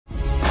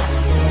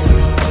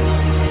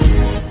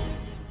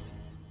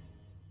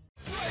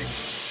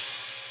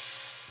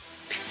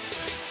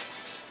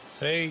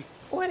Hey.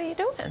 What are you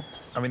doing?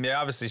 I mean, they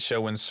obviously show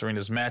when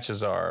Serena's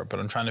matches are, but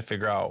I'm trying to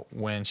figure out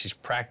when she's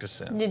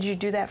practicing. Did you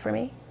do that for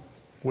me?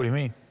 What do you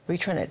mean? Were you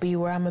trying to be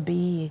where I'm gonna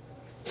be?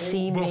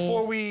 See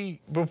me?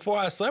 Before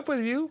I slept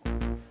with you?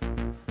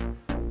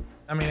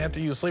 I mean, after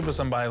you sleep with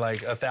somebody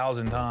like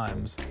 1,000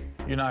 times,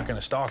 you're not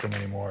gonna stalk them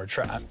anymore.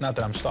 Not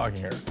that I'm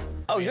stalking her.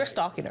 Oh, you're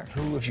stalking her.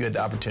 Who, if you had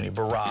the opportunity?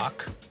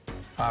 Barack,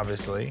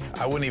 obviously.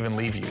 I wouldn't even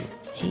leave you.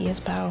 He is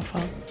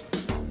powerful.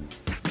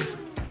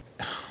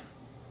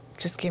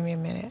 Just give me a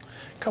minute.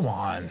 Come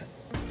on.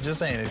 Just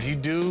saying, if you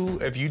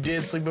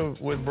did sleep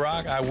with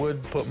Barack, I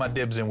would put my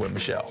dibs in with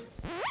Michelle.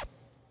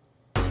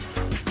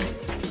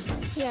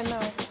 Yeah,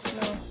 no.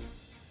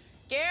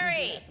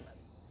 Gary!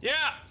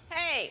 Yeah.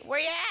 Hey, where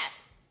you at?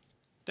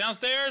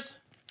 Downstairs?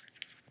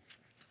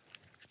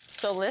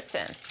 So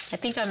listen, I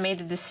think I made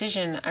the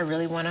decision I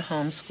really want to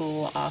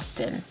homeschool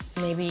Austin.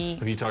 Maybe...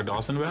 Have you talked to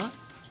Austin about it?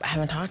 I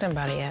haven't talked to him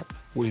about it yet.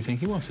 What do you think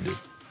he wants to do?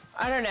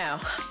 I don't know,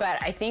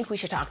 but I think we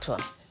should talk to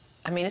him.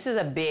 I mean, this is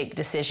a big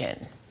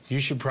decision. You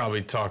should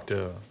probably talk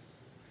to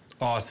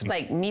Austin.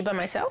 Like me by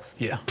myself?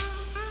 Yeah.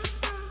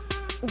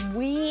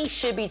 We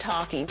should be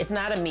talking. It's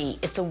not a me,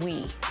 it's a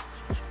we.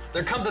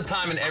 There comes a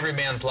time in every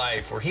man's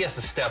life where he has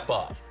to step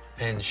up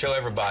and show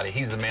everybody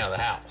he's the man of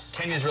the house.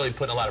 Kenya's really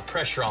putting a lot of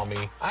pressure on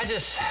me.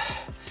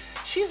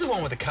 She's the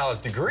one with the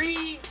college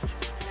degree.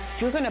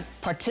 You're gonna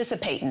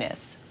participate in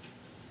this.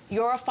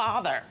 You're a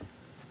father.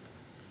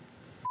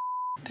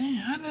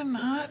 Damn, I did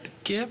not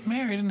get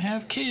married and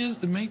have kids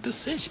to make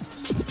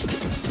decisions.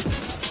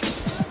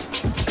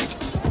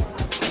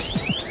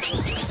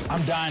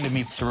 I'm dying to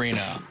meet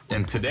Serena.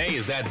 And today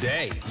is that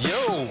day.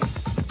 Yo,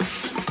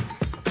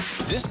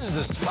 this is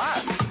the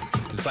spot.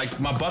 It's like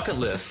my bucket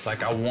list.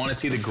 Like, I want to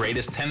see the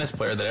greatest tennis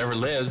player that ever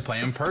lived play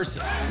in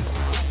person.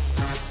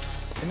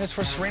 And this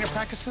for Serena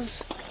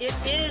practices? It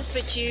is,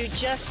 but you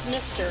just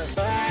missed her.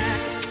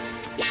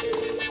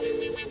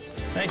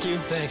 Thank you.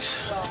 Thanks.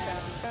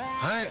 Welcome.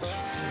 All right,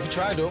 you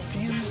tried though.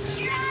 Damn it.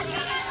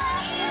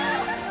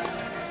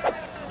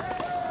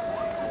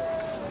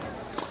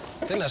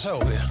 They let her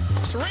over there.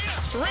 Serena!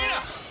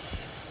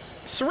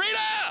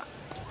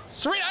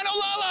 I know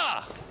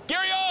Lala!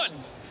 Gary Owen!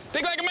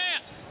 Think like a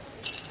man!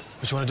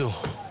 What you want to do?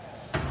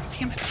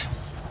 Damn it.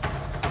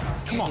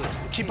 Come on,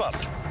 keep up.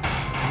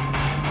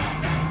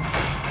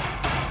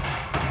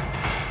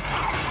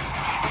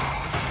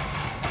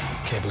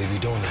 Can't believe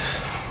you're doing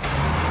this.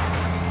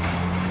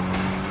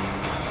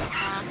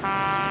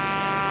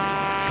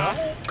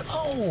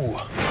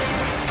 Go!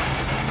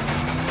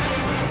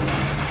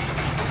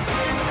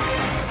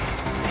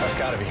 That's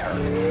gotta be her.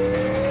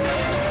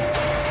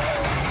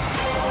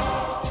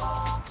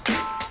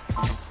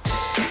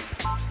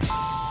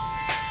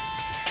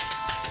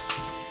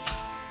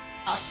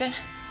 Austin,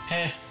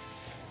 Hey.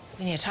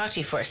 we need to talk to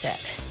you for a sec.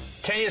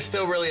 Kenya's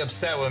still really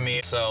upset with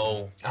me,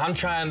 so I'm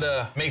trying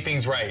to make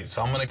things right.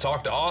 So I'm gonna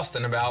talk to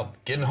Austin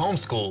about getting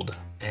homeschooled.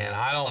 And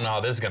I don't know how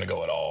this is gonna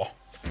go at all.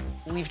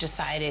 We've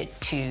decided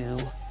to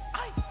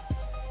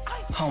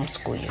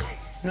homeschool you.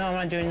 No, I'm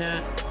not doing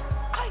that.